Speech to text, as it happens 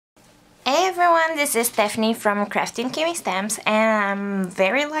Hey everyone, this is Stephanie from Kraftin Kimmie Stamps, and I'm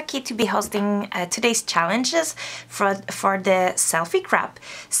very lucky to be hosting today's challenges for the selfie crop.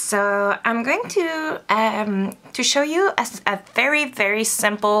 So I'm going to show you a very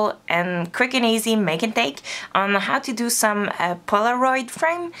simple and quick and easy make and take on how to do some Polaroid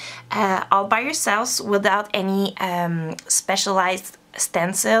frame all by yourselves without any specialized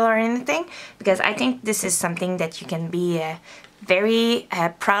stencil or anything, because I think this is something that you can be very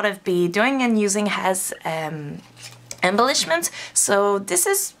proud of doing and using as embellishments. So this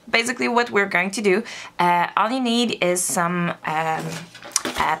is basically what we're going to do. All you need is some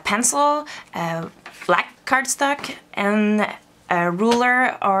pencil, black cardstock, and a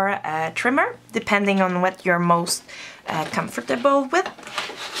ruler or a trimmer, depending on what you're most comfortable with.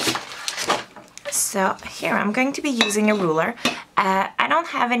 So here I'm going to be using a ruler. I don't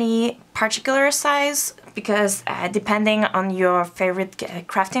have any particular size because depending on your favorite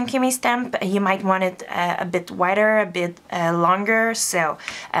Kraftin Kimmie stamp, you might want it a bit wider, a bit longer. So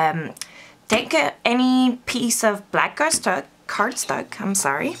take any piece of black cardstock, I'm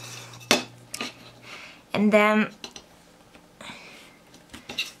sorry, and then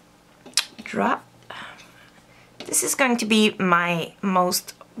drop. This is going to be my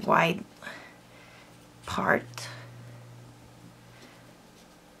most wide part.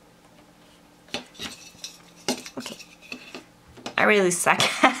 Okay, I really suck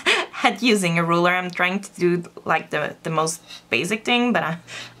at using a ruler. I'm trying to do like the most basic thing, but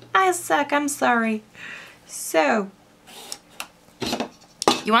I suck, I'm sorry. So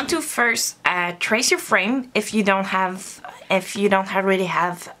you want to first trace your frame if you don't already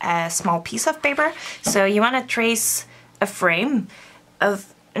have a small piece of paper. So you want to trace a frame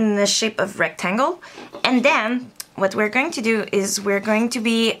in the shape of rectangle, and then what we're going to do is we're going to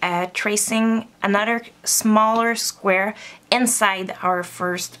be tracing another smaller square inside our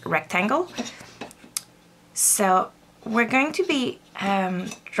first rectangle. So we're going to be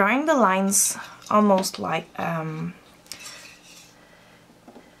drawing the lines almost like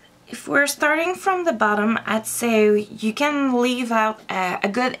if we're starting from the bottom, I'd say you can leave out a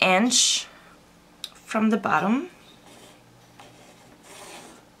good inch from the bottom.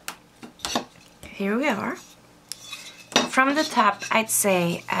 Here we are. From the top, I'd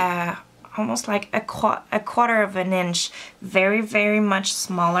say almost like a quarter of an inch, very much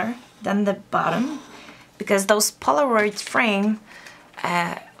smaller than the bottom, because those Polaroid frame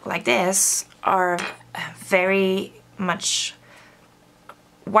like this are very much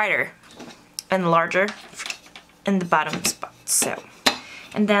wider and larger in the bottom spot. So,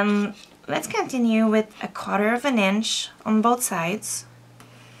 and then let's continue with a quarter of an inch on both sides.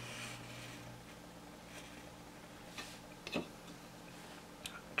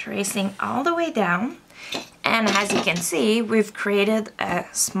 Tracing all the way down, and as you can see, we've created a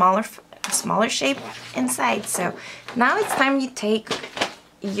smaller shape inside. So now it's time you take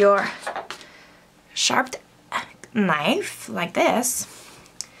your sharp knife like this,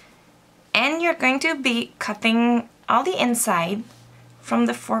 and you're going to be cutting all the inside from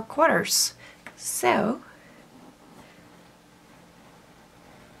the 4 quarters. So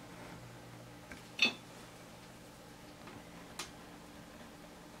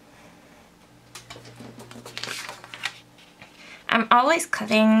I'm always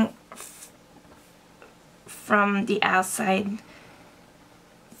cutting from the outside,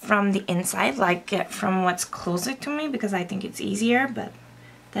 from the inside, like from what's closer to me, because I think it's easier, but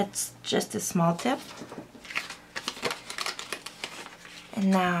that's just a small tip.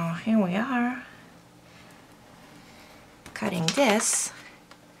 And now here we are, cutting this.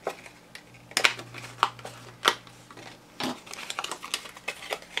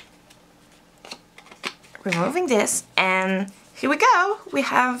 Removing this, and here we go. We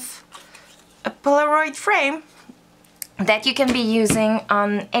have a Polaroid frame that you can be using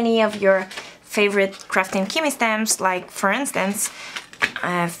on any of your favorite Kraftin Kimmie stamps. Like, for instance,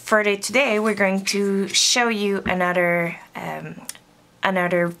 for today we're going to show you another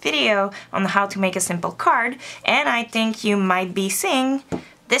video on how to make a simple card, and I think you might be seeing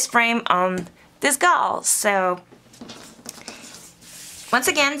this frame on this doll. So once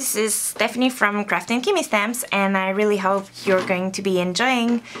again, this is Stephanie from Kraftin Kimmie Stamps, and I really hope you're going to be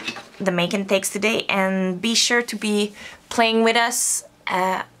enjoying the make and takes today, and be sure to be playing with us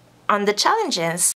on the challenges.